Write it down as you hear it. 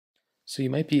So you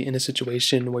might be in a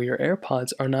situation where your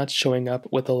AirPods are not showing up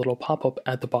with a little pop-up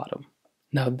at the bottom.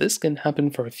 Now this can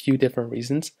happen for a few different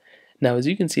reasons. Now as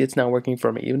you can see, it's not working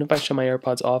for me. Even if I shut my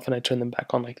AirPods off and I turn them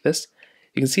back on like this,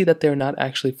 you can see that they're not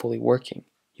actually fully working.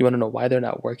 You want to know why they're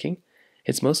not working?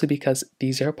 It's mostly because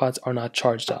these AirPods are not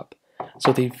charged up.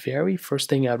 So the very first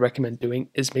thing I'd recommend doing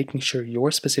is making sure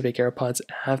your specific AirPods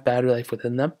have battery life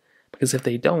within them, because if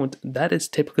they don't, that is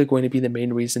typically going to be the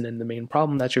main reason and the main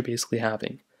problem that you're basically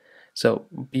having. So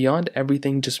beyond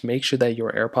everything, just make sure that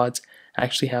your AirPods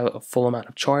actually have a full amount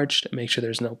of charge. Make sure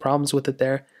there's no problems with it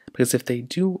there, because if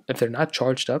they're not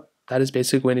charged up, that is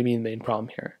basically going to be the main problem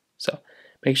here. So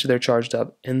make sure they're charged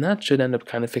up, and that should end up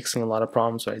kind of fixing a lot of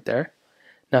problems right there.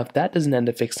 Now, if that doesn't end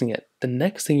up fixing it, the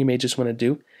next thing you may just want to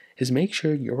do is make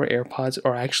sure your AirPods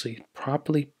are actually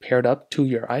properly paired up to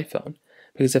your iPhone,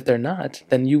 because if they're not,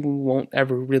 then you won't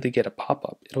ever really get a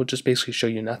pop-up. It'll just basically show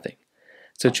you nothing.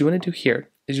 So what you want to do here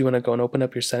is you want to go and open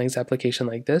up your settings application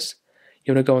like this.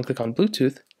 You want to go and click on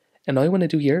Bluetooth, and all you want to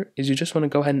do here is you just want to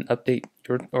go ahead and update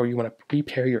you want to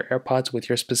pre-pair your AirPods with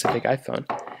your specific iPhone.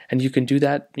 And you can do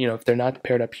that, if they're not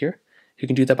paired up here, you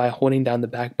can do that by holding down the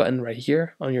back button right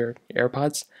here on your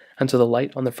AirPods until the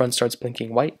light on the front starts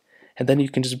blinking white. And then you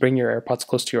can just bring your AirPods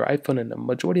close to your iPhone, and the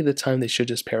majority of the time they should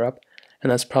just pair up,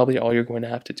 and that's probably all you're going to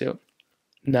have to do.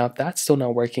 Now, if that's still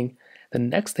not working, the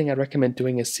next thing I'd recommend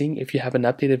doing is seeing if you have an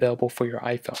update available for your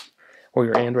iPhone or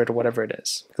your Android or whatever it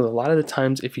is. Because a lot of the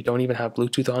times, if you don't even have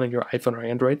Bluetooth on in your iPhone or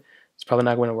Android, it's probably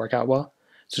not going to work out well.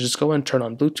 So just go and turn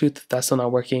on Bluetooth. If that's still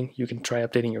not working, you can try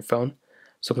updating your phone.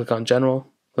 So click on General,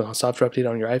 click on Software Update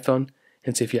on your iPhone,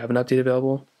 and see if you have an update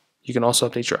available. You can also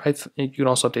update your iPhone. You can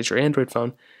also update your Android phone,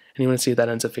 and you want to see if that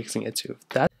ends up fixing it too.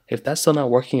 If that's still not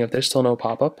working, if there's still no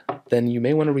pop-up, then you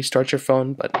may want to restart your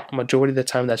phone. But a majority of the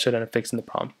time, that should end up fixing the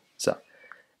problem. So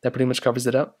that pretty much covers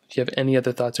it up. If you have any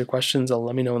other thoughts or questions,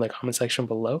 let me know in the comment section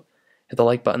below. Hit the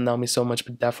like button, that'll mean so much,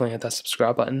 but definitely hit that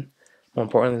subscribe button. More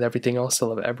importantly than everything else, I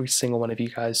love every single one of you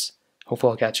guys.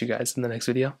 Hopefully I'll catch you guys in the next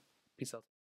video. Peace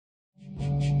out.